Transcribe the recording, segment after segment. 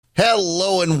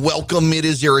Hello and welcome. It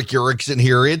is Eric Erickson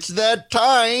here. It's that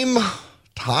time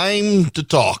to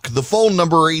talk. The phone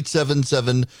number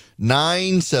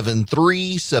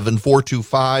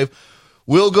 877-973-7425.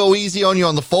 We'll go easy on you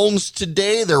on the phones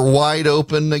today. They're wide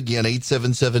open. Again,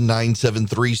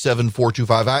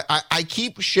 877-973-7425. I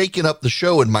keep shaking up the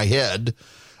show in my head.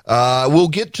 We'll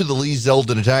get to the Lee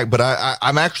Zeldin attack, but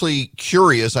I'm actually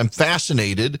curious. I'm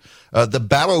fascinated. The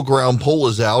Battleground poll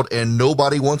is out, and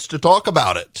nobody wants to talk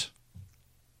about it.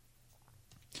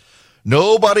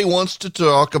 Nobody wants to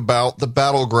talk about the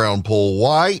Battleground poll.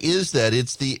 Why is that?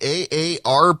 It's the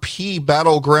AARP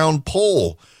Battleground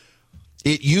poll.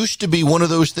 It used to be one of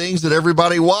those things that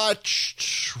everybody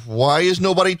watched. Why is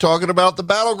nobody talking about the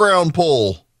Battleground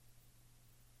poll?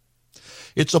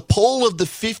 It's a poll of the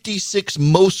 56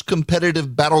 most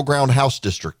competitive Battleground House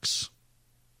districts.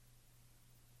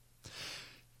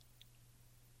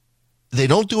 They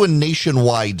don't do a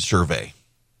nationwide survey.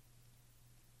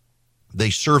 They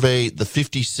survey the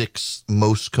 56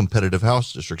 most competitive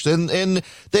House districts. And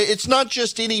it's not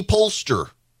just any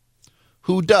pollster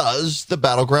who does the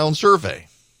Battleground survey.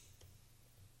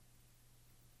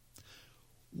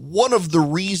 One of the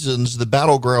reasons the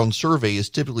Battleground survey is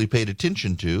typically paid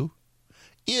attention to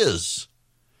is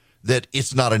that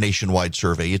it's not a nationwide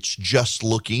survey. It's just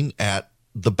looking at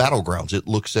the battlegrounds. It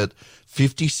looks at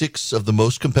 56 of the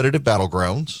most competitive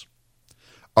battlegrounds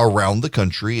around the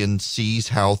country and sees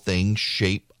how things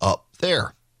shape up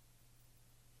there.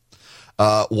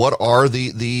 What are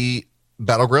the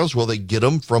battlegrounds? Well, they get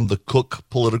them from the Cook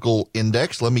Political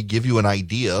Index. Let me give you an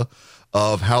idea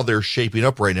of how they're shaping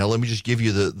up right now. Let me just give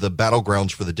you the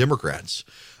battlegrounds for the Democrats.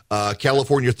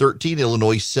 California 13,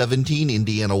 Illinois 17,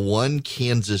 Indiana 1,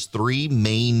 Kansas 3,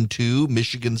 Maine 2,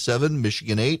 Michigan 7,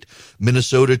 Michigan 8,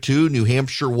 Minnesota 2, New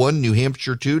Hampshire 1, New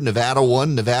Hampshire 2, Nevada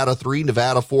 1, Nevada 3,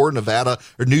 Nevada 4,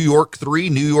 New York 3,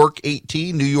 New York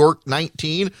 18, New York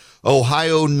 19,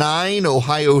 Ohio 9,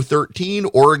 Ohio 13,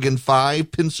 Oregon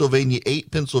 5, Pennsylvania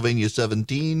 8, Pennsylvania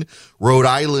 17, Rhode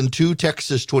Island 2,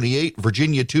 Texas 28,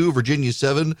 Virginia 2, Virginia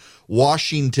 7,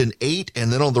 Washington 8,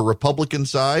 and then on the Republican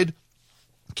side,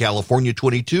 California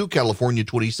 22, California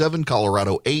 27,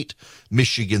 Colorado 8,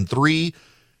 Michigan 3,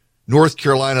 North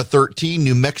Carolina 13,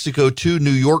 New Mexico 2,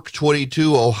 New York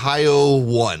 22, Ohio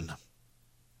 1.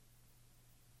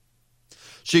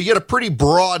 So you get a pretty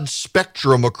broad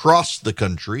spectrum across the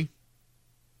country.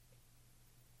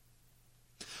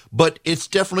 But it's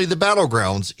definitely the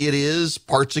battlegrounds. It is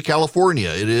parts of California.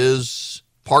 It is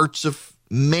parts of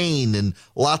Maine and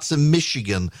lots of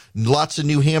Michigan, lots of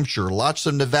New Hampshire, lots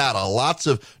of Nevada, lots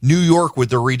of New York with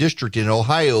the redistricting,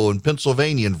 Ohio and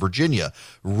Pennsylvania and Virginia.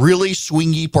 Really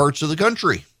swingy parts of the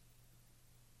country.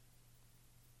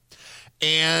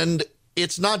 And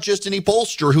it's not just any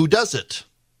pollster who does it.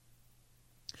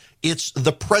 It's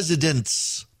the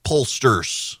president's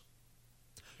pollsters.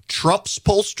 Trump's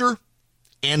pollster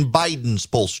and Biden's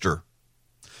pollster.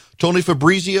 Tony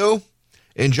Fabrizio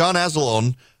and John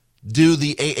Azalone do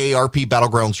the AARP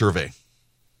Battleground survey.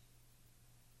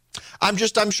 I'm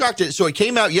shocked. So it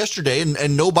came out yesterday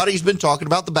and nobody's been talking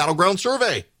about the Battleground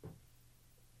survey.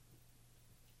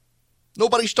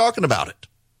 Nobody's talking about it.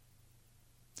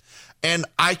 And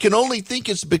I can only think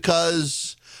it's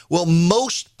because, well,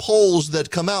 most polls that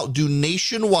come out do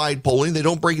nationwide polling. They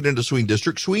don't break it into swing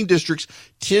districts. Swing districts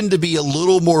tend to be a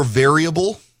little more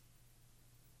variable.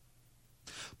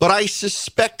 But I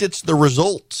suspect it's the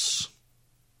results.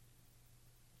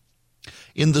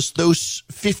 In those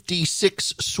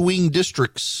 56 swing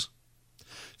districts,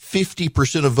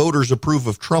 50% of voters approve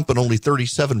of Trump and only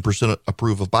 37%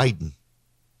 approve of Biden.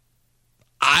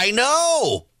 I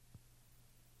know.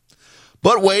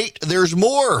 But wait, there's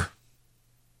more.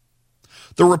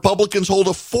 The Republicans hold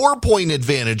a 4-point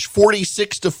advantage,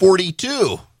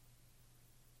 46-42.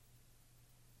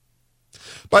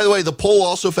 By the way, the poll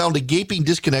also found a gaping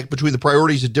disconnect between the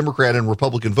priorities of Democrat and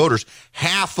Republican voters.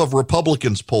 Half of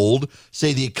Republicans polled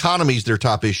say the economy is their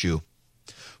top issue.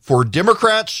 For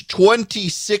Democrats,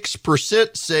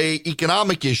 26% say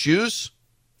economic issues,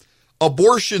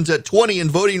 abortions at 20%, and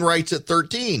voting rights at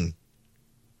 13%.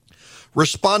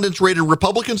 Respondents rated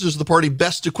Republicans as the party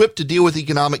best equipped to deal with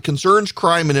economic concerns,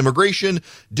 crime, and immigration.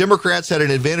 Democrats had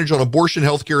an advantage on abortion,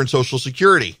 health care, and Social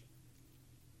Security.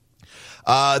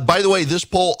 By the way, this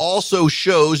poll also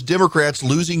shows Democrats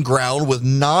losing ground with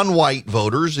non-white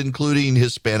voters, including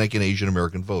Hispanic and Asian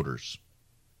American voters.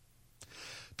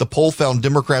 The poll found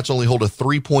Democrats only hold a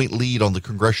 3-point lead on the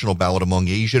congressional ballot among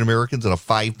Asian Americans and a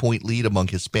 5-point lead among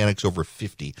Hispanics over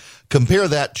 50. Compare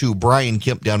that to Brian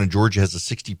Kemp down in Georgia has a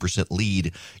 60%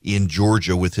 lead in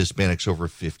Georgia with Hispanics over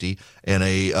 50 and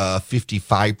a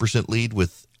 55% lead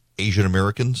with Asian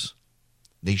Americans.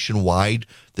 Nationwide,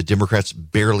 the Democrats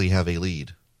barely have a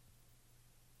lead.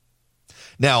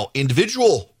 Now,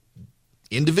 individual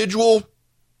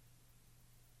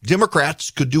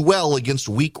Democrats could do well against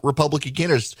weak Republican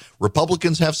candidates.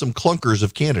 Republicans have some clunkers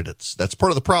of candidates. That's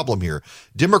part of the problem here.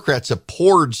 Democrats have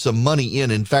poured some money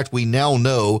in. In fact, we now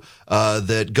know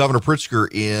that Governor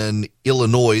Pritzker in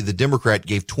Illinois, the Democrat,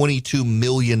 gave $22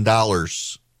 million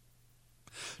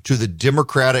to the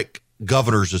Democratic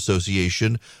Governors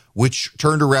Association, which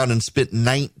turned around and spent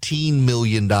 $19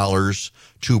 million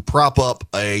to prop up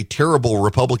a terrible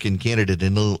Republican candidate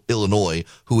in Illinois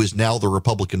who is now the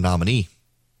Republican nominee.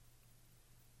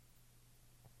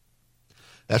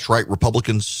 That's right,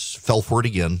 Republicans fell for it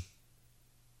again.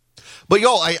 But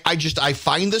y'all, I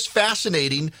find this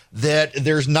fascinating that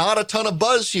there's not a ton of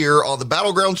buzz here on the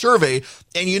Battleground survey.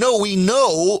 And we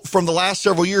know from the last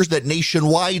several years that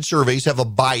nationwide surveys have a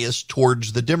bias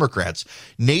towards the Democrats.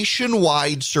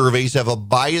 Nationwide surveys have a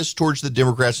bias towards the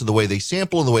Democrats in the way they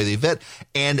sample and the way they vet.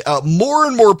 And more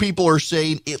and more people are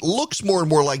saying it looks more and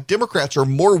more like Democrats are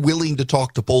more willing to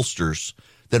talk to pollsters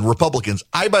than Republicans.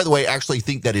 I, by the way, actually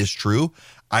think that is true.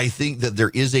 I think that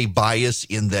there is a bias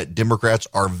in that Democrats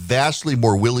are vastly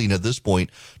more willing at this point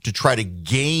to try to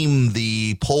game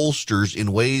the pollsters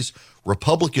in ways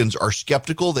Republicans are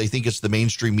skeptical. They think it's the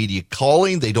mainstream media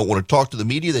calling. They don't want to talk to the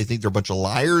media. They think they're a bunch of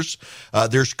liars.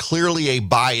 There's clearly a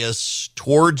bias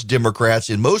towards Democrats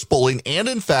in most polling. And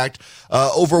in fact,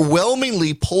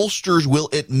 overwhelmingly, pollsters will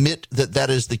admit that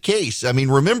that is the case. I mean,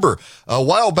 remember, a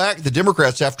while back, the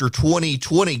Democrats, after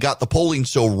 2020, got the polling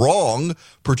so wrong,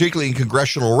 particularly in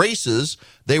congressional races,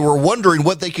 they were wondering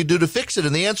what they could do to fix it.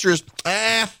 And the answer is,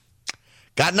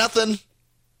 got nothing.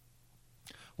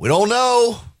 We don't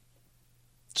know.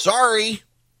 Sorry.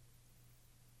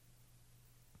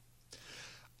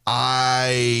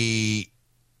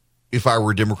 If I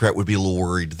were a Democrat, would be a little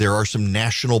worried. There are some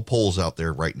national polls out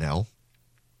there right now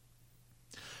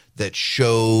that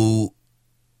show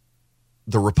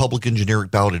the Republican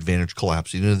generic ballot advantage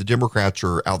collapsing. And the Democrats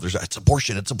are out there. It's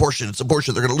abortion. It's abortion. It's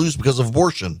abortion. They're going to lose because of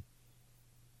abortion.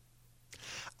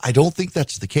 I don't think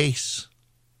that's the case.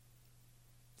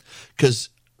 Because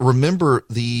remember,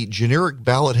 the generic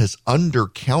ballot has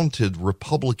undercounted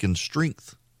Republican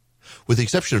strength. With the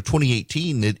exception of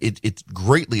 2018, it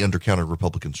greatly undercounted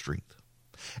Republican strength.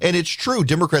 And it's true,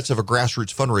 Democrats have a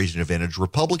grassroots fundraising advantage.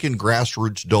 Republican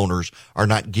grassroots donors are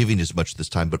not giving as much this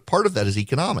time, but part of that is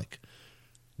economic.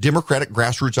 Democratic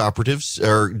grassroots operatives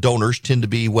or donors tend to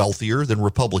be wealthier than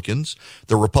Republicans.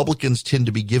 The Republicans tend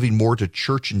to be giving more to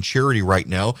church and charity right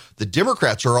now. The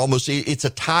Democrats are it's a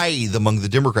tithe among the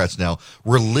Democrats now.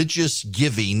 Religious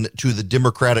giving to the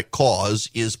Democratic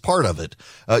cause is part of it.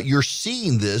 You're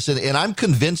seeing this, and I'm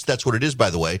convinced that's what it is,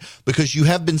 by the way, because you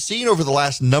have been seeing over the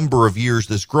last number of years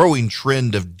this growing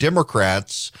trend of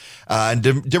Democrats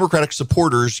and Democratic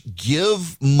supporters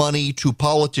give money to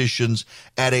politicians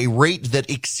at a rate that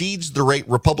exceeds the rate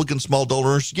Republican small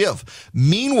donors give.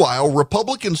 Meanwhile,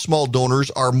 Republican small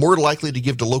donors are more likely to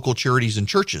give to local charities and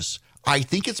churches. I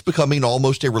think it's becoming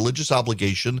almost a religious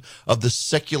obligation of the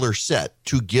secular set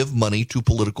to give money to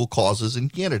political causes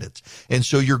and candidates. And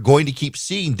so you're going to keep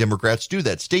seeing Democrats do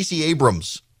that. Stacey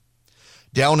Abrams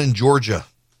down in Georgia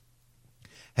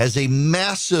has a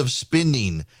massive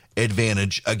spending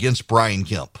advantage against Brian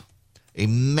Kemp. A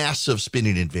massive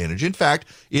spending advantage. In fact,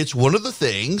 it's one of the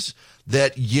things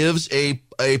that gives a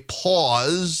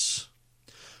pause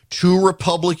to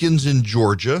Republicans in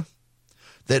Georgia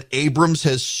that Abrams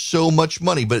has so much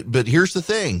money. But here's the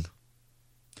thing.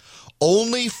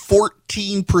 Only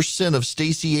 14% of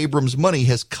Stacey Abrams' money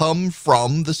has come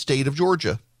from the state of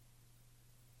Georgia.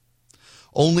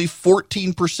 Only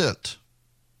 14%.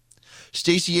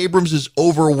 Stacey Abrams is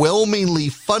overwhelmingly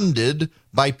funded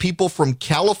by people from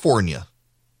California.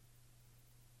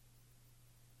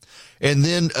 And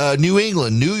then New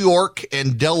England, New York,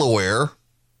 and Delaware,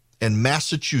 and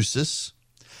Massachusetts,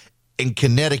 and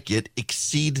Connecticut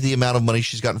exceed the amount of money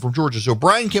she's gotten from Georgia. So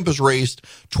Brian Kemp has raised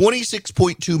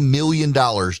 $26.2 million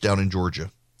down in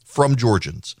Georgia from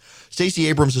Georgians. Stacey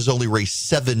Abrams has only raised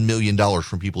 $7 million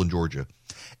from people in Georgia.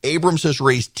 Abrams has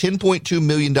raised $10.2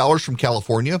 million from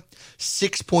California,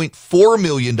 $6.4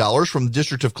 million from the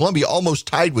District of Columbia, almost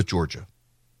tied with Georgia.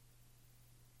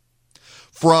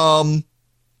 From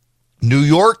New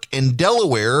York and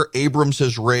Delaware, Abrams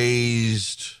has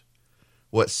raised,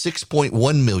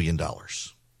 $6.1 million.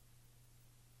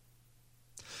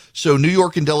 So New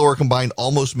York and Delaware combined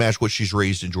almost match what she's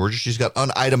raised in Georgia. She's got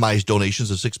unitemized donations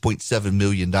of $6.7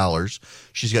 million.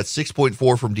 She's got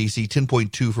 6.4 from D.C.,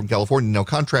 10.2 from California. Now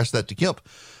contrast that to Kemp.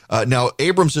 Now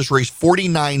Abrams has raised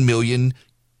 $49 million.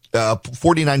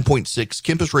 49.6.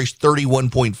 Kemp has raised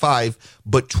 31.5,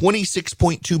 but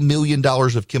 $26.2 million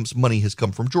of Kemp's money has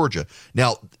come from Georgia.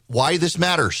 Now, why this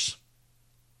matters?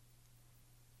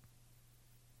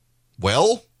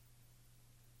 Well,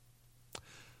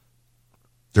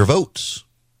 their votes.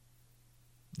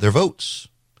 Their votes.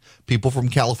 People from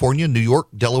California, New York,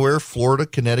 Delaware, Florida,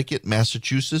 Connecticut,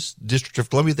 Massachusetts, District of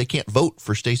Columbia, they can't vote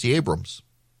for Stacey Abrams.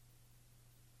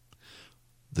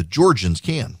 The Georgians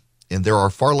can, and there are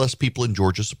far less people in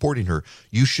Georgia supporting her.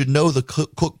 You should know the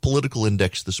Cook Political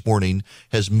Index this morning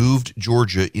has moved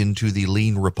Georgia into the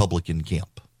lean Republican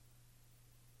camp.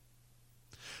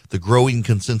 The growing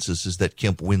consensus is that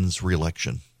Kemp wins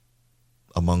re-election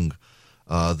among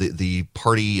the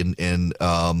party and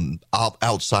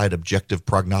outside objective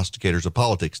prognosticators of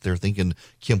politics. They're thinking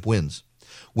Kemp wins.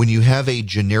 When you have a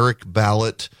generic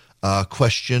ballot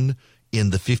question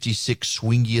in the 56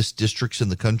 swingiest districts in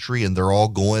the country, and they're all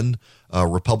going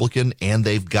Republican, and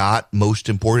they've got, most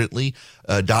importantly,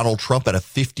 Donald Trump at a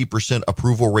 50%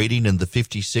 approval rating in the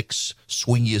 56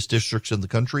 swingiest districts in the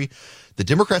country, the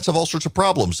Democrats have all sorts of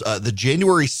problems. The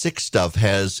January 6th stuff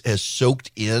has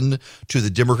soaked in to the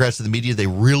Democrats and the media. They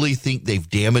really think they've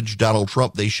damaged Donald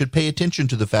Trump. They should pay attention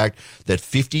to the fact that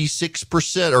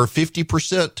 56% or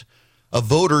 50% of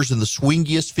voters in the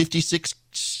swingiest 56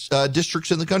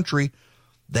 districts in the country,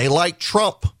 they like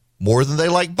Trump more than they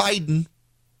like Biden.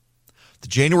 The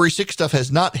January 6th stuff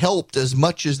has not helped as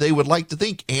much as they would like to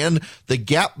think, and the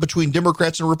gap between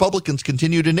Democrats and Republicans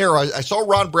continue to narrow. I saw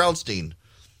Ron Brownstein.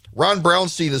 Ron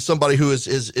Brownstein is somebody who is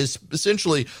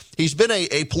essentially, he's been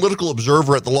a political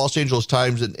observer at the Los Angeles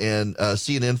Times and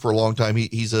CNN for a long time.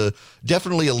 He's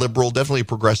definitely a liberal, definitely a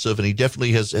progressive, and he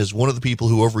definitely has one of the people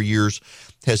who over years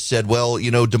has said, well,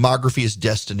 you know, demography is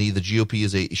destiny. The GOP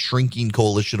is a shrinking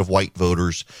coalition of white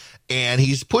voters. And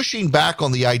he's pushing back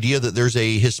on the idea that there's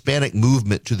a Hispanic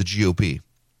movement to the GOP.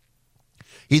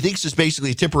 He thinks it's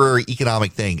basically a temporary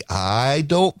economic thing. I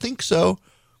don't think so.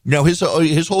 Now, his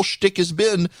whole shtick has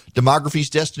been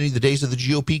demography's destiny. The days of the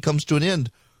GOP comes to an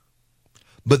end.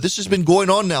 But this has been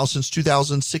going on now since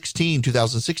 2018,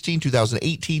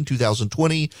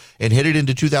 2020, and headed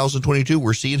into 2022.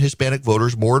 We're seeing Hispanic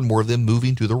voters, more and more of them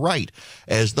moving to the right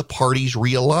as the parties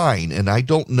realign. And I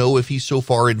don't know if he's so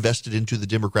far invested into the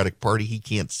Democratic Party, he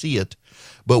can't see it.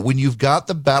 But when you've got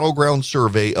the Battleground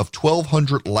survey of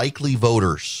 1,200 likely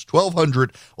voters,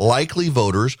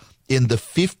 in the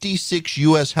 56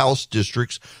 U.S. House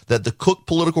districts that the Cook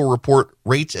Political Report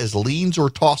rates as leans or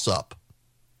toss-up,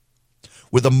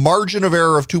 with a margin of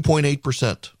error of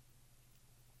 2.8%.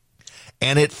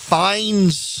 And it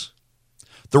finds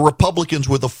the Republicans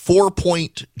with a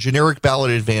 4-point generic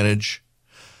ballot advantage,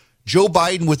 Joe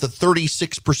Biden with a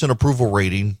 36% approval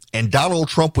rating, and Donald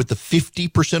Trump with the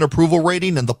 50% approval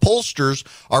rating. And the pollsters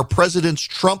are Presidents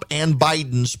Trump and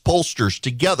Biden's pollsters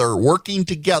together, working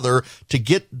together to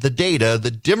get the data. The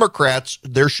Democrats,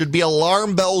 there should be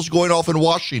alarm bells going off in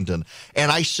Washington.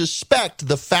 And I suspect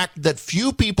the fact that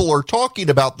few people are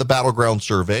talking about the Battleground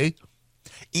survey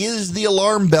is the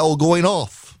alarm bell going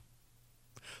off.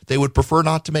 They would prefer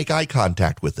not to make eye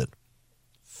contact with it.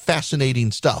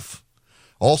 Fascinating stuff.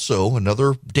 Also,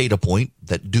 another data point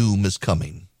that doom is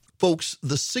coming. Folks,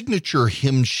 the signature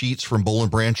hymn sheets from Boll &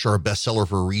 Branch are a bestseller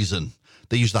for a reason.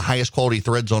 They use the highest quality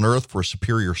threads on earth for a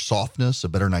superior softness, a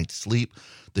better night's sleep.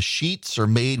 The sheets are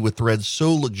made with threads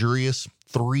so luxurious,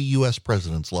 3 U.S.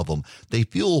 presidents love them. They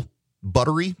feel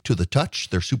buttery to the touch.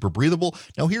 They're super breathable.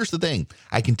 Now, here's the thing.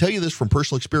 I can tell you this from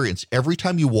personal experience. Every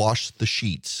time you wash the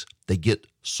sheets, they get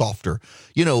softer.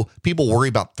 You know, people worry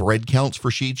about thread counts for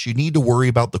sheets. You need to worry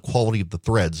about the quality of the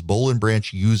threads. Boll &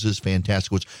 Branch uses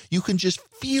fantastic ones. You can just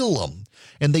feel them,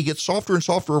 and they get softer and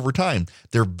softer over time.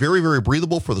 They're very, very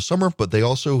breathable for the summer, but they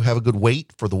also have a good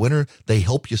weight for the winter. They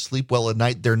help you sleep well at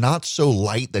night. They're not so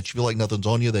light that you feel like nothing's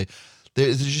on you. They're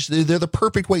the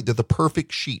perfect weight. They're the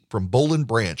perfect sheet from Boll &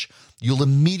 Branch. You'll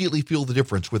immediately feel the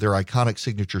difference with their iconic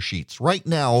signature sheets. Right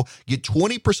now, get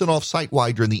 20% off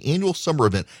site-wide during the annual summer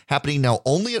event happening now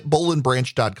only at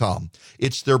bollandbranch.com.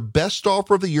 It's their best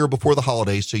offer of the year before the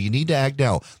holidays, so you need to act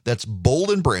now. That's Boll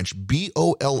 & Branch,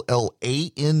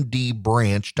 BOLLAND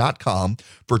branch.com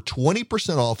for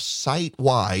 20% off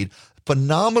site-wide.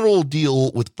 Phenomenal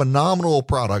deal with phenomenal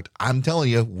product. I'm telling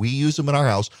you, we use them in our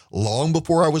house. Long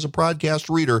before I was a podcast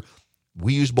reader,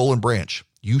 we use Boll & Branch.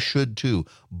 You should too.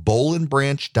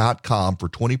 bollandbranch.com for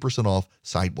 20% off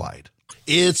site-wide.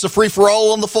 It's a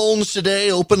free-for-all on the phones today.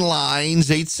 Open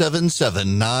lines,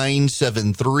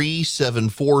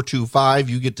 877-973-7425.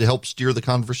 You get to help steer the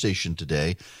conversation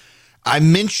today. I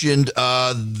mentioned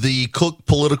the Cook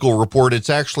political report. It's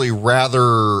actually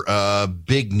rather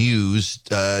big news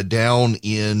down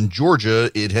in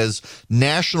Georgia. It has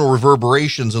national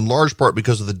reverberations in large part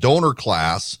because of the donor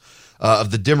class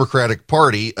of the Democratic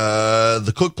Party.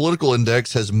 The Cook Political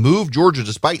Index has moved Georgia,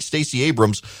 despite Stacey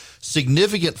Abrams'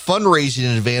 significant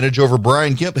fundraising advantage over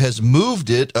Brian Kemp, has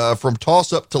moved it from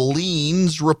toss-up to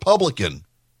leans Republican.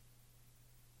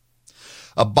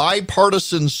 A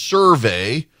bipartisan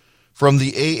survey from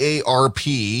the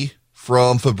AARP,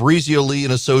 from Fabrizio Lee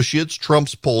and Associates,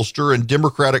 Trump's pollster, and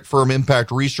Democratic firm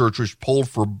Impact Research, which polled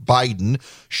for Biden,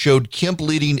 showed Kemp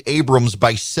leading Abrams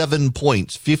by 7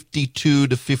 points, 52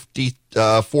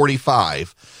 to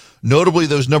 45. Notably,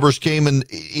 those numbers came in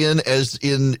as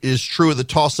is true of the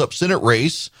toss-up Senate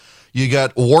race. You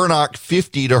got Warnock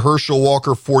 50 to Herschel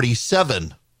Walker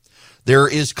 47. There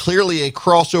is clearly a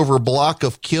crossover block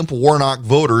of Kemp-Warnock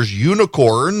voters,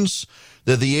 unicorns,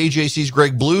 that the AJC's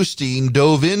Greg Bluestein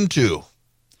dove into.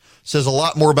 Says a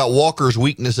lot more about Walker's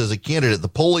weakness as a candidate. The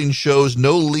polling shows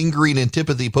no lingering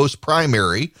antipathy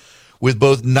post-primary, with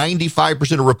both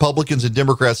 95% of Republicans and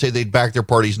Democrats say they'd back their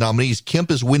party's nominees. Kemp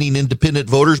is winning independent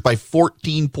voters by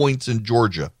 14 points in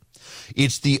Georgia.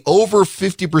 It's the over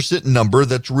 50% number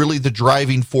that's really the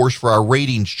driving force for our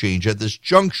ratings change at this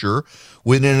juncture,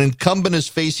 when an incumbent is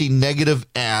facing negative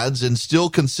ads and still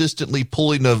consistently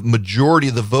pulling a majority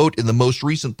of the vote in the most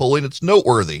recent polling. It's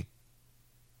noteworthy.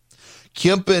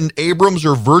 Kemp and Abrams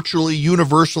are virtually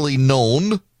universally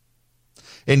known,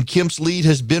 and Kemp's lead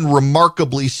has been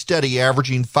remarkably steady,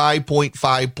 averaging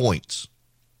 5.5 points.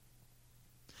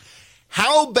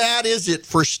 How bad is it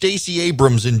for Stacey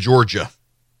Abrams in Georgia?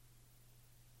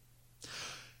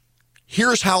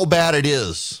 Here's how bad it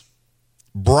is.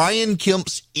 Brian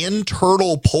Kemp's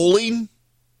internal polling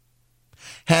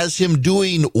has him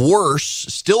doing worse,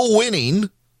 still winning,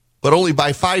 but only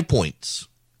by 5 points,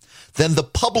 than the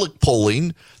public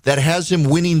polling that has him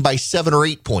winning by 7 or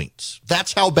 8 points.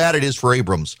 That's how bad it is for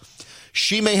Abrams.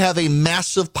 She may have a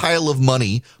massive pile of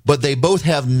money, but they both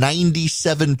have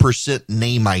 97%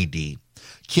 name ID.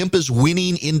 Kemp is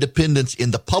winning independents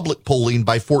in the public polling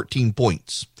by 14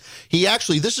 points. He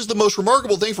actually, this is the most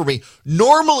remarkable thing for me.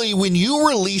 Normally, when you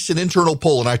release an internal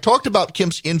poll, and I talked about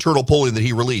Kemp's internal polling that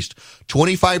he released,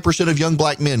 25% of young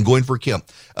black men going for Kemp,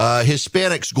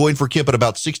 Hispanics going for Kemp at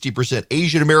about 60%,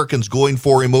 Asian Americans going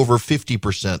for him over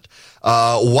 50%,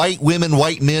 white women,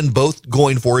 white men both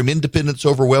going for him, independents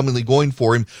overwhelmingly going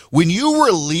for him. When you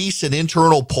release an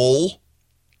internal poll,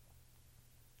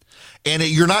 and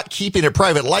you're not keeping it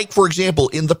private. Like, for example,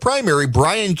 in the primary,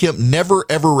 Brian Kemp never,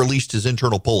 ever released his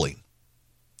internal polling.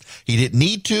 He didn't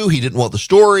need to. He didn't want the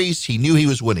stories. He knew he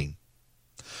was winning.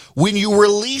 When you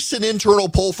release an internal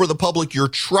poll for the public, you're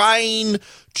trying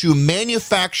to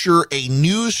manufacture a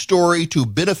news story to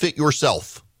benefit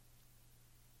yourself.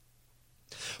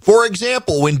 For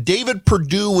example, when David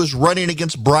Perdue was running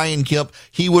against Brian Kemp,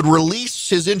 he would release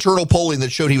his internal polling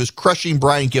that showed he was crushing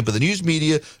Brian Kemp, and the news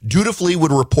media dutifully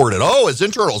would report it. Oh, his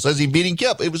internal says he's beating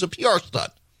Kemp. It was a PR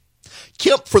stunt.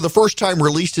 Kemp, for the first time,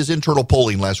 released his internal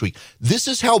polling last week. This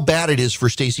is how bad it is for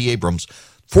Stacey Abrams.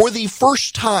 For the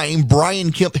first time,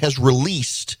 Brian Kemp has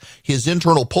released his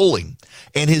internal polling,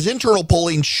 and his internal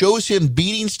polling shows him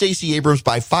beating Stacey Abrams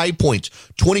by 5 points.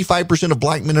 25% of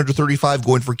black men under 35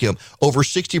 going for Kemp, over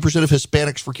 60% of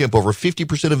Hispanics for Kemp, over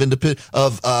 50%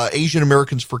 of Asian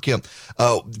Americans for Kemp.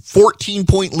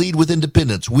 14-point lead with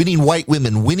independents, winning white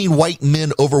women, winning white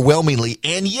men overwhelmingly,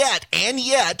 and yet,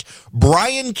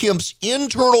 Brian Kemp's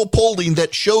internal polling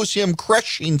that shows him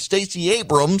crushing Stacey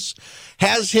Abrams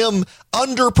has him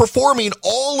underperforming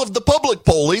all of the public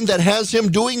polling that has him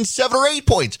doing 7 or 8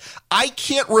 points. I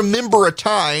can't remember a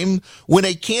time when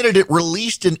a candidate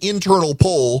released an internal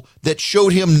poll that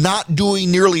showed him not doing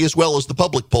nearly as well as the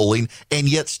public polling and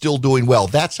yet still doing well.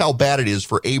 That's how bad it is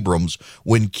for Abrams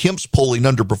when Kemp's polling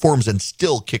underperforms and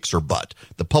still kicks her butt.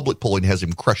 The public polling has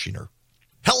him crushing her.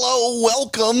 Hello,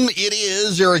 welcome. It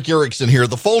is Eric Erickson here.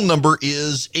 The phone number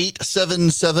is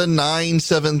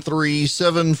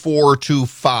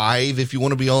 877-973-7425 if you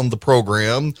want to be on the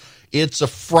program. It's a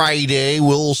Friday.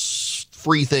 We'll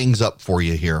free things up for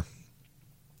you here.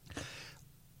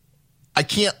 I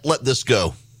can't let this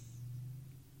go.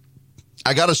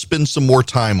 I got to spend some more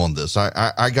time on this.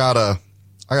 I gotta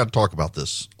talk about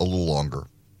this a little longer.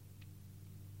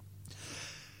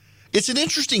 It's an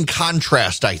interesting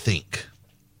contrast, I think.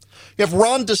 You have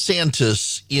Ron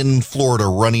DeSantis in Florida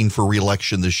running for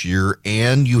re-election this year,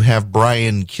 and you have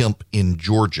Brian Kemp in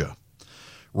Georgia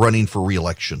running for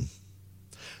re-election.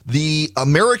 The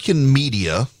American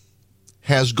media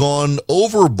has gone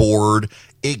overboard,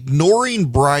 ignoring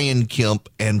Brian Kemp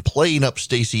and playing up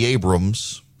Stacey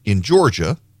Abrams in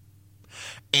Georgia,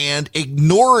 and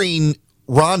ignoring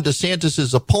Ron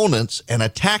DeSantis' opponents and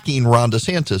attacking Ron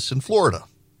DeSantis in Florida.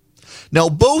 Now,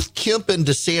 both Kemp and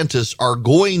DeSantis are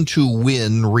going to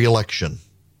win re-election.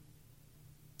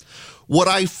 What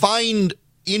I find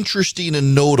interesting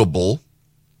and notable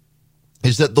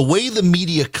is that the way the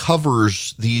media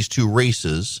covers these two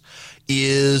races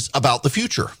is about the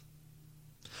future.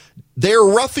 They're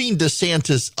roughing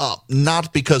DeSantis up,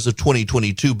 not because of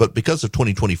 2022, but because of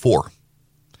 2024.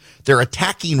 They're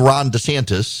attacking Ron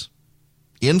DeSantis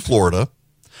in Florida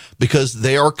because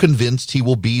they are convinced he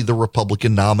will be the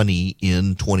Republican nominee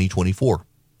in 2024.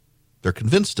 They're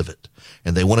convinced of it.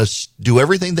 And they want to do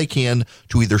everything they can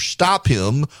to either stop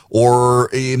him or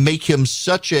make him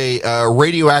such a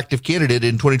radioactive candidate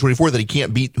in 2024 that he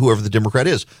can't beat whoever the Democrat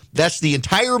is. That's the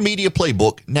entire media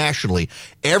playbook nationally.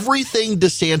 Everything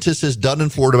DeSantis has done in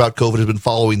Florida about COVID has been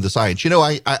following the science. You know,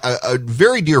 a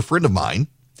very dear friend of mine,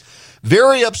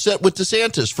 very upset with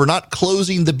DeSantis for not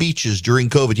closing the beaches during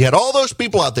COVID. You had all those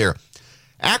people out there.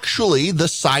 Actually, the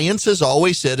science has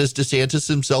always said, as DeSantis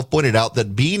himself pointed out,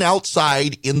 that being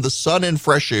outside in the sun and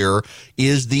fresh air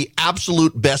is the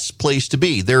absolute best place to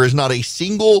be. There is not a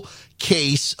single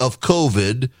case of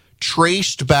COVID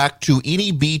traced back to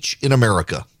any beach in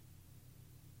America.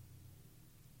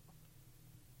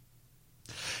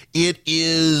 It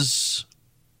is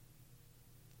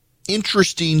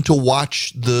interesting to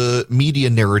watch the media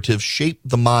narrative shape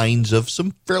the minds of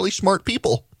some fairly smart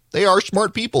people. They are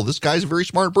smart people. This guy's a very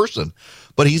smart person.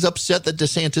 But he's upset that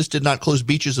DeSantis did not close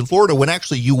beaches in Florida when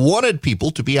actually you wanted people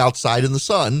to be outside in the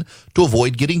sun to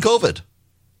avoid getting COVID.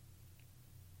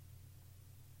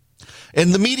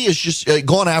 And the media has just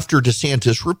gone after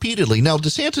DeSantis repeatedly. Now,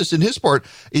 DeSantis, in his part,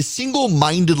 is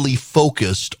single-mindedly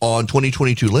focused on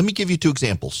 2022. Let me give you two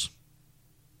examples.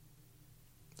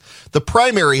 The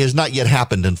primary has not yet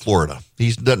happened in Florida.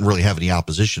 He doesn't really have any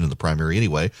opposition in the primary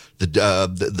anyway.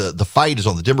 The fight is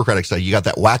on the Democratic side. You got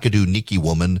that wackadoo Nikki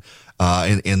woman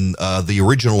and the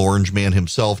original orange man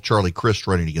himself, Charlie Crist,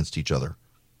 running against each other.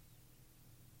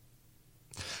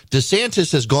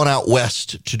 DeSantis has gone out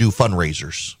west to do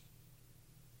fundraisers.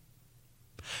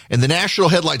 And the national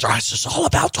headlines are, this is all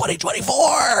about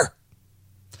 2024.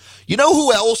 You know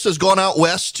who else has gone out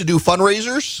west to do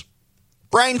fundraisers?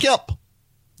 Brian Kemp,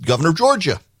 governor of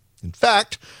Georgia. In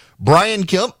fact, Brian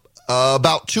Kemp,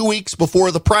 about 2 weeks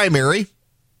before the primary,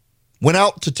 went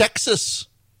out to Texas.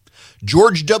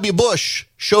 George W. Bush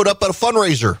showed up at a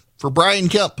fundraiser for Brian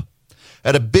Kemp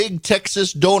at a big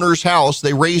Texas donor's house.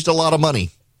 They raised a lot of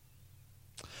money.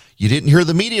 You didn't hear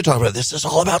the media talk about this is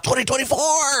all about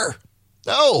 2024.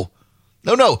 No.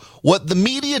 What the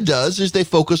media does is they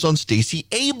focus on Stacey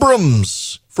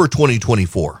Abrams for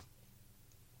 2024.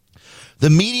 The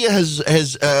media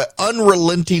has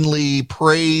unrelentingly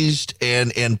praised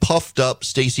and puffed up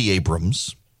Stacey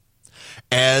Abrams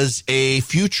as a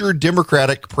future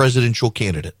Democratic presidential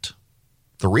candidate.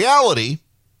 The reality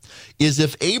is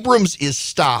if Abrams is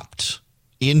stopped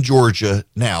in Georgia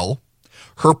now,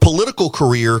 her political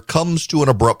career comes to an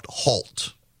abrupt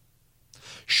halt.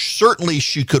 Certainly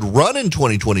she could run in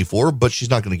 2024, but she's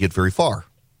not going to get very far.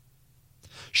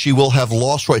 She will have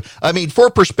lost right. I mean, for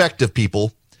perspective,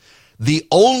 people, the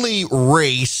only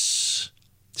race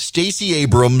Stacey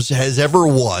Abrams has ever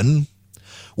won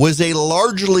was a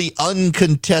largely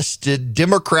uncontested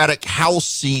Democratic House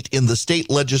seat in the state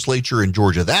legislature in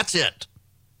Georgia. That's it.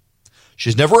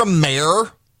 She's never a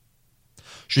mayor.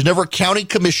 She's never a county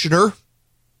commissioner.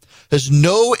 Has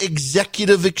no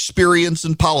executive experience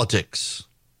in politics.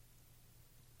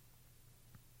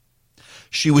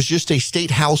 She was just a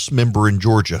state house member in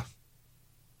Georgia.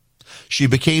 She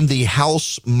became the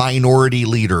House Minority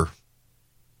Leader.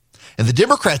 And the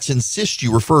Democrats insist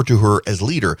you refer to her as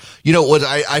leader. You know what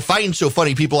I find so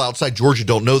funny, people outside Georgia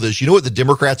don't know this. You know what the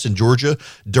Democrats in Georgia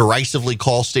derisively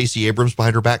call Stacey Abrams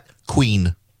behind her back?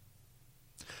 Queen.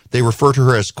 They refer to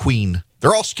her as Queen.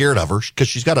 They're all scared of her because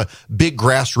she's got a big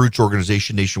grassroots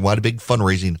organization nationwide, a big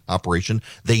fundraising operation.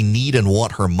 They need and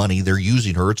want her money. They're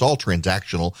using her. It's all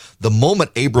transactional. The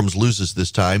moment Abrams loses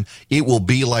this time, it will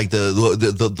be like the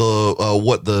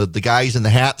guys in the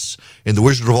hats in The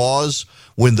Wizard of Oz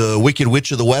when the Wicked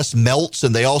Witch of the West melts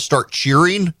and they all start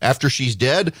cheering after she's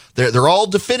dead. They're all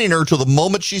defending her till the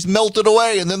moment she's melted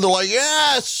away, and then they're like,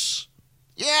 yes,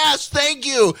 thank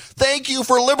you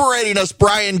for liberating us,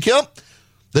 Brian Kemp.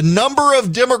 The number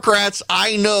of Democrats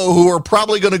I know who are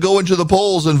probably going to go into the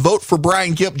polls and vote for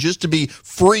Brian Kemp just to be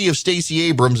free of Stacey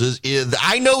Abrams is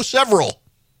I know several.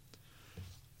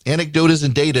 Anecdotes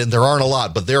and data, and there aren't a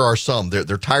lot, but there are some. They're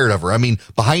tired of her. I mean,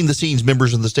 behind the scenes,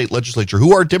 members in the state legislature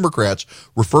who are Democrats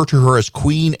refer to her as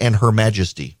Queen and Her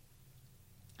Majesty.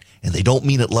 And they don't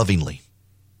mean it lovingly.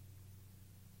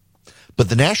 But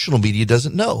the national media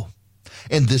doesn't know.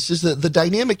 And this is the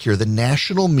dynamic here. The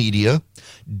national media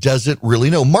doesn't really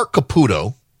know. Mark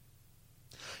Caputo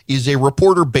is a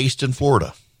reporter based in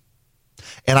Florida.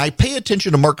 And I pay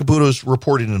attention to Mark Caputo's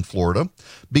reporting in Florida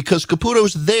because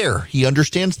Caputo's there. He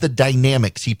understands the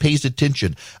dynamics. He pays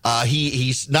attention.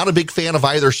 He's not a big fan of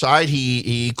either side.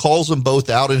 He calls them both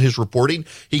out in his reporting.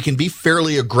 He can be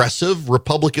fairly aggressive.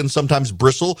 Republicans sometimes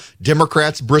bristle.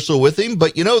 Democrats bristle with him.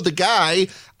 But, you know, the guy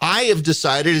I have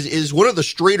decided is one of the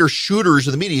straighter shooters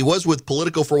of the media. He was with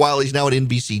Politico for a while. He's now at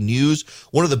NBC News.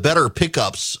 One of the better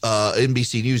pickups,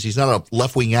 NBC News. He's not a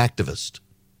left-wing activist.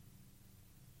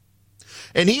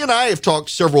 And he and I have talked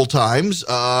several times.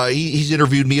 He's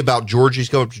interviewed me about Georgia. He's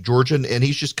come up to Georgia, and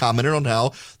he's just commented on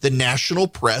how the national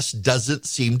press doesn't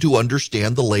seem to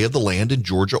understand the lay of the land in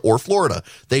Georgia or Florida.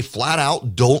 They flat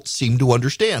out don't seem to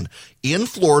understand. In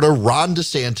Florida, Ron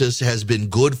DeSantis has been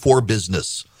good for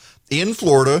business. In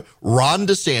Florida, Ron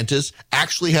DeSantis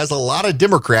actually has a lot of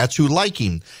Democrats who like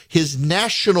him. His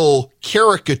national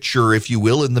caricature, if you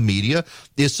will, in the media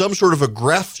is some sort of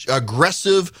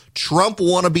aggressive Trump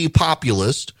wannabe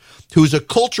populist who's a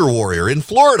culture warrior. In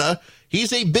Florida,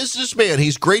 he's a businessman.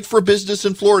 He's great for business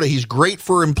in Florida. He's great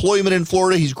for employment in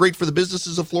Florida. He's great for the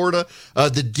businesses of Florida.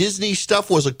 The Disney stuff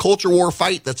was a culture war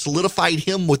fight that solidified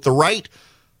him with the right.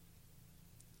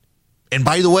 And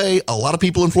by the way, a lot of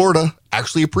people in Florida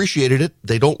actually appreciated it.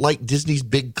 They don't like Disney's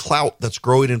big clout that's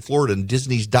growing in Florida and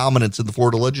Disney's dominance in the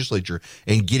Florida legislature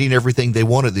and getting everything they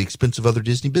want at the expense of other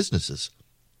Disney businesses.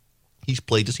 He's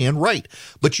played his hand right.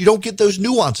 But you don't get those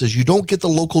nuances. You don't get the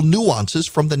local nuances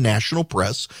from the national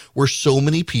press where so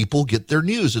many people get their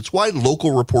news. It's why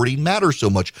local reporting matters so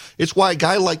much. It's why a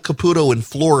guy like Caputo in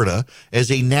Florida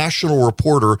as a national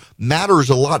reporter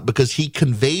matters a lot because he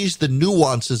conveys the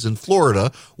nuances in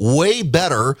Florida way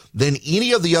better than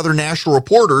any of the other national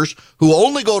reporters who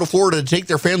only go to Florida to take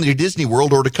their family to Disney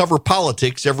World or to cover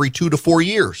politics every 2 to 4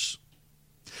 years.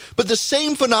 But the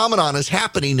same phenomenon is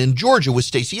happening in Georgia with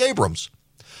Stacey Abrams.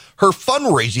 Her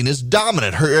fundraising is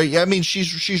dominant.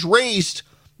 She's raised,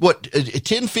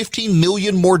 10, 15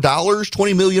 million more dollars,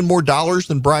 20 million more dollars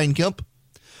than Brian Kemp.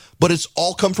 But it's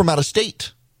all come from out of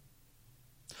state.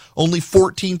 Only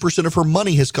 14% of her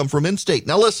money has come from in-state.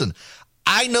 Now listen,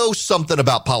 I know something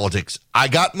about politics. I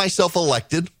got myself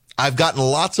elected. I've gotten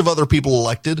lots of other people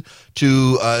elected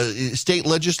to state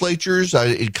legislatures,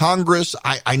 in Congress.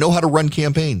 I know how to run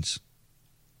campaigns.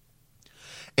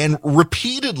 And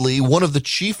repeatedly, one of the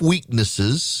chief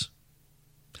weaknesses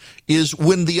is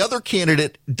when the other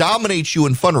candidate dominates you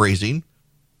in fundraising,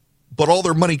 but all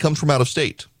their money comes from out of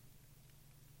state.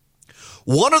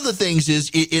 One of the things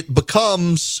is it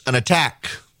becomes an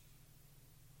attack.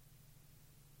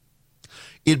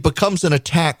 It becomes an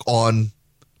attack on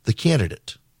the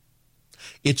candidate.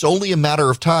 It's only a matter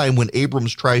of time when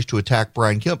Abrams tries to attack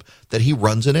Brian Kemp that he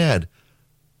runs an ad.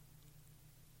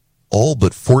 All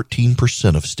but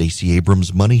 14% of Stacey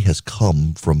Abrams' money has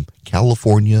come from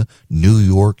California, New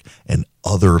York, and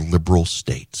other liberal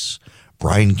states.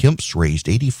 Brian Kemp's raised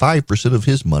 85% of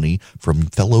his money from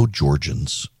fellow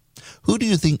Georgians. Who do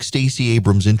you think Stacey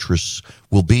Abrams' interests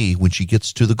will be when she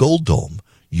gets to the Gold Dome?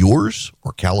 Yours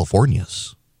or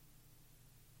California's?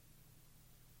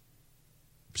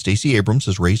 Stacey Abrams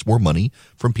has raised more money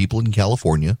from people in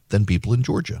California than people in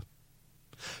Georgia.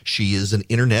 She is an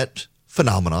internet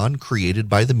phenomenon created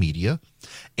by the media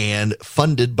and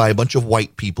funded by a bunch of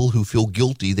white people who feel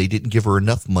guilty they didn't give her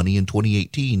enough money in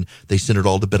 2018. They sent it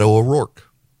all to Beto O'Rourke.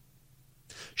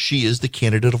 She is the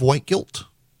candidate of white guilt.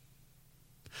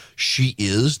 She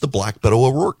is the black Beto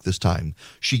O'Rourke this time.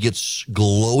 She gets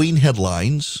glowing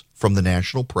headlines from the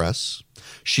national press.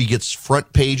 She gets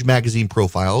front page magazine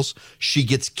profiles. She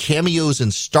gets cameos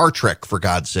in Star Trek, for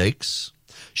God's sakes.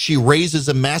 She raises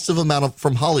a massive amount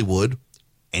from Hollywood,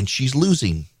 and she's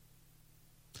losing.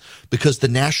 Because the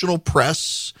national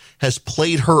press has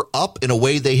played her up in a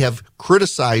way they have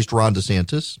criticized Ron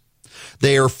DeSantis.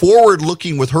 They are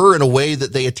forward-looking with her in a way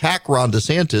that they attack Ron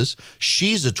DeSantis.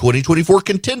 She's a 2024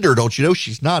 contender, don't you know?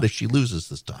 She's not if she loses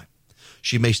this time.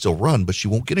 She may still run, but she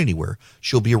won't get anywhere.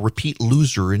 She'll be a repeat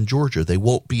loser in Georgia. They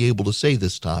won't be able to say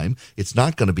this time. It's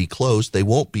not going to be close. They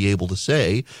won't be able to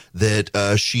say that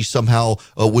she somehow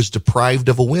was deprived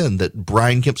of a win, that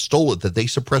Brian Kemp stole it, that they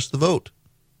suppressed the vote.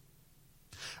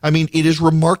 I mean, it is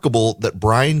remarkable that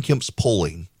Brian Kemp's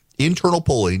polling, internal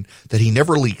polling, that he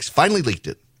never leaks, finally leaked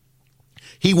it.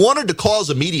 He wanted to cause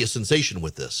a media sensation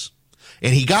with this.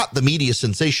 And he got the media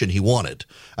sensation he wanted.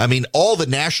 I mean, all the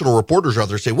national reporters out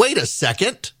there say, wait a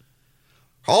second.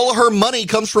 All of her money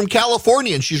comes from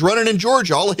California, and she's running in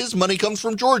Georgia. All of his money comes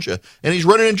from Georgia, and he's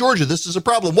running in Georgia. This is a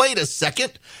problem. Wait a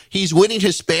second. He's winning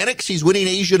Hispanics. He's winning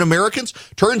Asian Americans.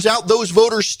 Turns out those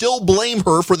voters still blame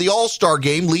her for the All-Star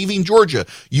game leaving Georgia.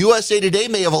 USA Today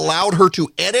may have allowed her to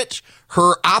edit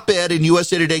her op-ed in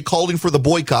USA Today calling for the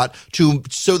boycott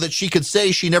so that she could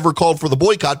say she never called for the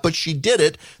boycott, but she did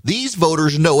it. These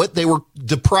voters know it. They were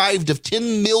deprived of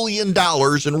 $10 million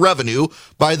in revenue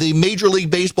by the Major League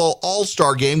Baseball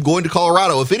All-Star game going to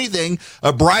Colorado. If anything,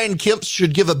 Brian Kemp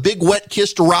should give a big wet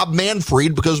kiss to Rob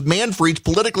Manfred, because Manfred's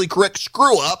politically correct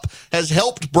screw-up has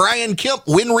helped Brian Kemp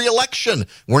win re-election.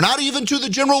 We're not even to the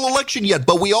general election yet,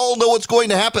 but we all know what's going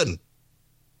to happen.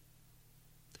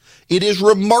 It is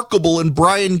remarkable in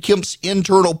Brian Kemp's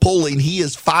internal polling. He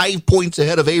is 5 points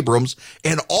ahead of Abrams,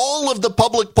 and all of the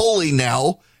public polling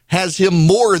now has him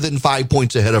more than 5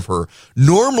 points ahead of her.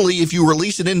 Normally, if you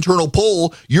release an internal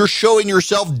poll, you're showing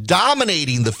yourself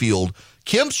dominating the field.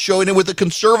 Kemp's showing it with a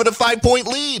conservative 5-point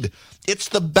lead. It's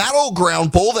the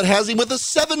Battleground poll that has him with a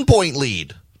 7-point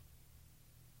lead.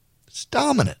 It's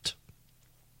dominant.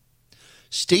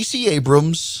 Stacey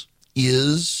Abrams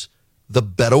is the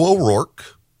Beto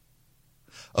O'Rourke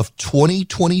of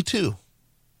 2022.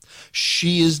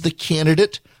 She is the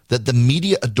candidate that the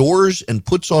media adores and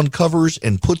puts on covers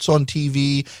and puts on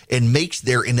TV and makes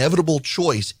their inevitable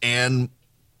choice. And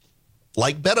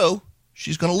like Beto,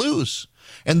 she's going to lose.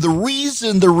 And the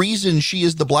reason she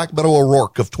is the Black Beto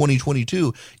O'Rourke of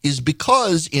 2022 is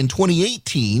because in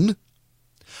 2018,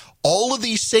 all of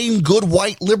these same good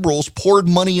white liberals poured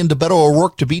money into Beto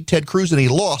O'Rourke to beat Ted Cruz, and he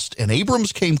lost. And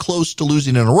Abrams came close to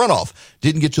losing in a runoff,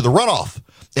 didn't get to the runoff.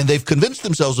 And they've convinced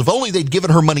themselves if only they'd given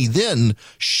her money then,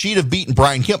 she'd have beaten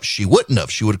Brian Kemp. She wouldn't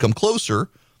have. She would have come closer,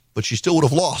 but she still would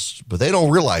have lost. But they don't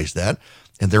realize that,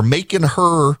 and they're making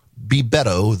her be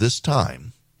Beto this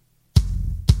time.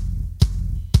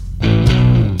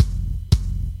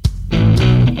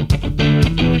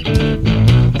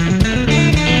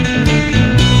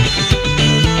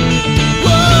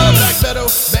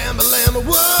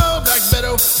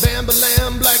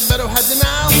 Bam-ba-lam, Black Beto had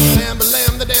denial.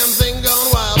 Bam-ba-lam, the damn thing gone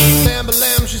wild.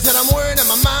 Bam-ba-lam, she said I'm worried in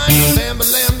my mind.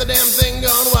 Bam-ba-lam, the damn thing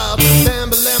gone wild.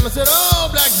 Bam-ba-lam, I said, oh,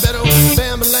 Black Beto.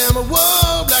 Bam-ba-lam,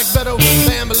 whoa, Black Beto.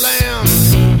 Bam-ba-lam.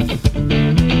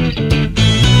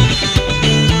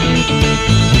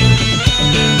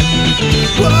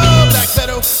 Whoa, Black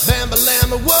Beto.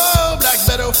 Bam-ba-lam, whoa, Black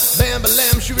Beto.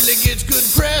 Bam-ba-lam, she really gets good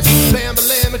press.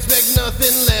 Bam-ba-lam, expect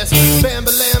nothing less.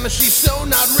 Bam-ba-lam, she's so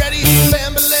not ready.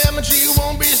 Bam-ba-lam, and she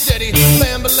won't be steady.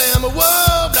 Bam-ba-lam,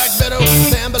 whoa, Black Beto.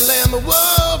 Bam-ba-lam,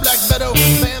 whoa, Black Beto.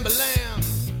 Bam-ba-lam.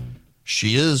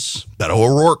 She is Beto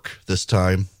O'Rourke this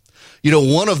time. You know,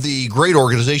 one of the great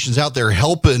organizations out there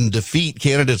helping defeat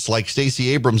candidates like Stacey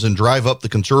Abrams and drive up the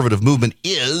conservative movement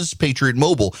is Patriot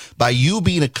Mobile. By you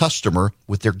being a customer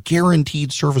with their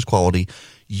guaranteed service quality,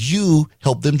 you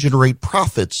help them generate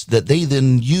profits that they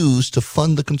then use to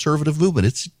fund the conservative movement.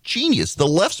 It's genius. The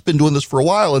left's been doing this for a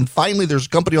while, and finally there's a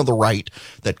company on the right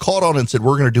that caught on and said,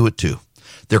 we're going to do it too.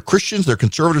 They're Christians, they're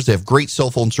conservatives, they have great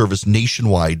cell phone service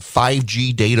nationwide,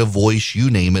 5G, data, voice, you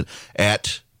name it,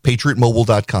 at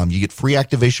PatriotMobile.com. You get free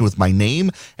activation with my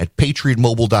name at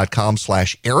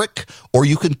PatriotMobile.com/Eric, or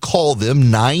you can call them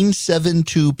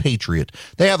 972-PATRIOT.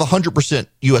 They have 100%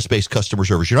 U.S.-based customer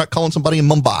service. You're not calling somebody in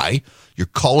Mumbai. You're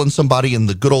calling somebody in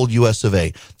the good old U.S. of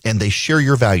A., and they share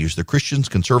your values. They're Christians,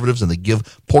 conservatives, and they give a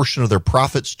portion of their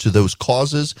profits to those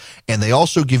causes, and they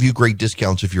also give you great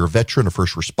discounts if you're a veteran, a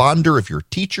first responder, if you're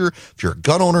a teacher, if you're a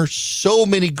gun owner. So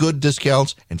many good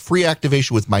discounts and free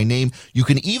activation with my name. You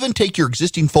can even take your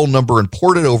existing phone number and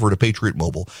port it over to Patriot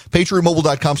Mobile.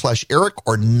 PatriotMobile.com/Eric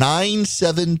or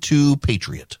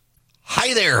 972-PATRIOT.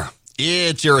 Hi there.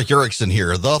 It's Eric Erickson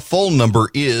here. The phone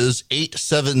number is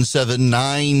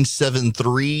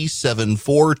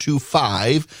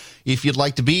 877-973-7425. If you'd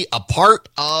like to be a part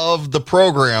of the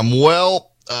program, well,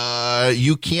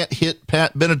 you can't hit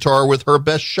Pat Benatar with her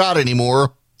best shot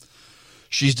anymore.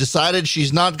 She's decided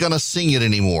she's not going to sing it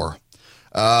anymore.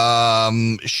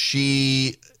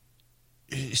 She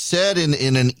said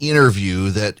in an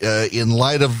interview that in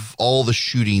light of all the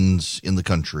shootings in the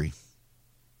country,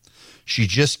 she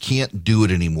just can't do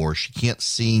it anymore. She can't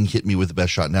sing "Hit Me with the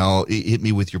Best Shot." Now, hit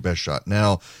me with your best shot.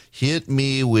 Now, hit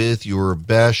me with your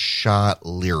best shot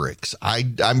lyrics.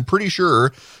 I'm pretty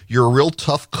sure you're a real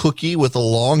tough cookie with a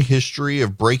long history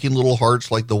of breaking little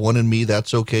hearts like the one in me.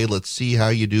 That's okay. Let's see how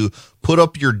you do. Put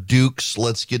up your dukes.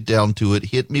 Let's get down to it.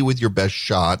 Hit me with your best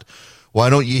shot. Why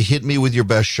don't you hit me with your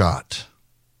best shot?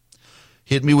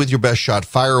 Hit me with your best shot.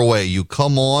 Fire away. You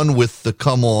come on with the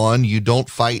come on. You don't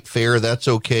fight fair. That's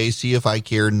okay. See if I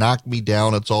care. Knock me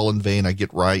down. It's all in vain. I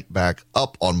get right back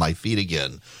up on my feet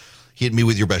again. Hit me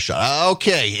with your best shot.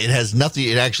 Okay. It has nothing.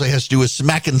 It actually has to do with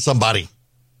smacking somebody.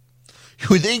 You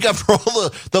would think after all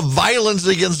the violence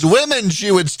against women,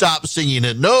 she would stop singing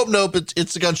it. Nope.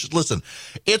 It's the gun. Listen,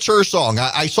 it's her song.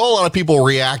 I saw a lot of people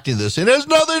reacting to this. It has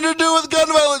nothing to do with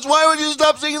gun violence. Why would you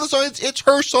stop singing the song? It's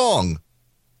her song.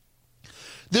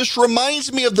 This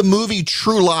reminds me of the movie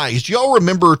True Lies. Do y'all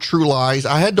remember True Lies?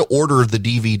 I had to order the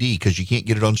DVD because you can't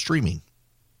get it on streaming.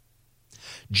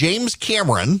 James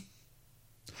Cameron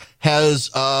has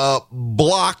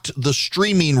blocked the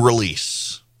streaming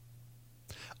release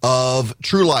of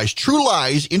True Lies. True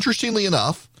Lies, interestingly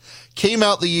enough, came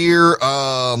out the year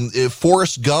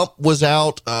Forrest Gump was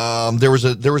out. There was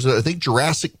a I think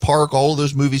Jurassic Park. All of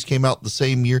those movies came out the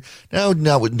same year. No,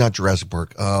 not Jurassic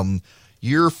Park.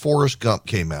 Year Forrest Gump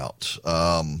came out.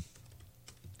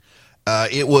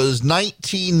 It was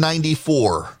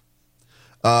 1994.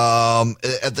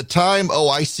 At the time,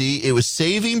 I see. It was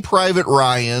Saving Private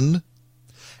Ryan,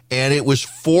 and it was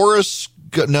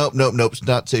Nope. It's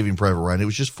not Saving Private Ryan. It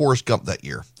was just Forrest Gump that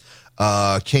year.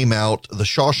 Came out. The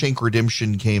Shawshank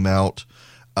Redemption came out.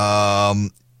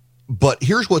 But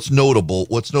here's what's notable.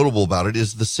 What's notable about it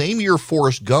is the same year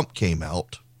Forrest Gump came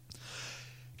out,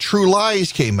 True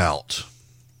Lies came out.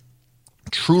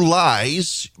 True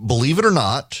Lies, believe it or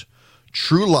not,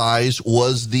 True Lies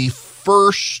was the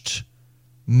first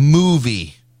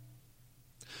movie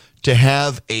to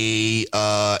have a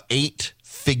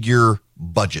 8-figure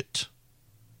budget.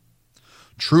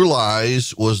 True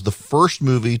Lies was the first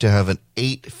movie to have an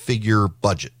 8-figure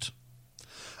budget.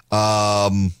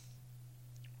 I'm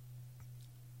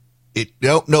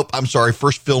sorry.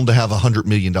 First film to have $100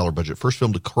 million budget. First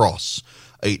film to cross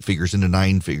 8 figures into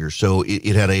 9 figures. So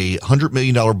it had a $100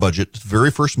 million budget.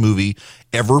 Very first movie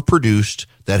ever produced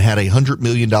that had a $100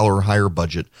 million or higher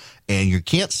budget. And you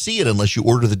can't see it unless you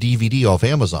order the DVD off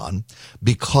Amazon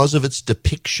because of its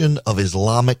depiction of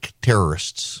Islamic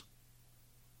terrorists.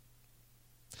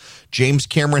 James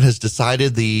Cameron has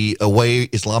decided the way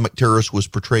Islamic terrorists was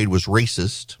portrayed was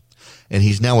racist, and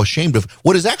he's now ashamed of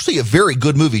what is actually a very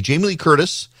good movie. Jamie Lee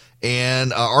Curtis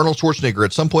and Arnold Schwarzenegger.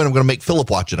 At some point, I'm going to make Philip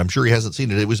watch it. I'm sure he hasn't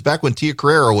seen it. It was back when Tia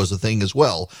Carrera was a thing as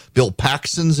well. Bill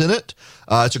Paxton's in it.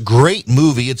 It's a great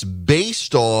movie. It's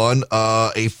based on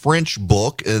a French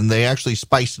book, and they actually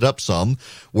spiced it up some,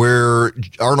 where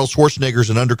Arnold Schwarzenegger's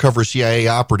an undercover CIA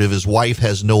operative. His wife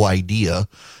has no idea,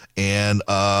 and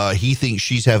he thinks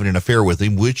she's having an affair with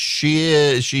him, which she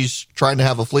is. She's trying to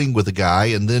have a fling with the guy,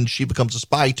 and then she becomes a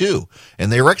spy too.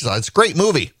 And they reconcile. It's a great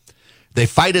movie. They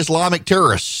fight Islamic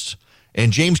terrorists,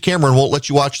 and James Cameron won't let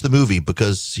you watch the movie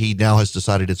because he now has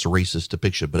decided it's a racist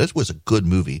depiction. But it was a good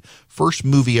movie. First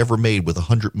movie ever made with a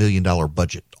 $100 million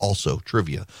budget. Also,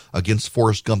 trivia, against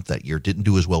Forrest Gump that year. Didn't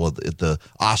do as well at the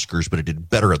Oscars, but it did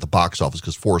better at the box office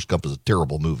because Forrest Gump is a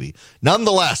terrible movie.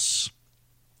 Nonetheless,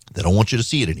 they don't want you to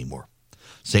see it anymore.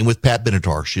 Same with Pat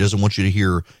Benatar. She doesn't want you to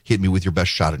hear "Hit Me With Your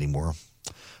Best Shot" anymore.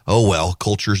 Oh, well,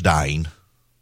 culture's dying.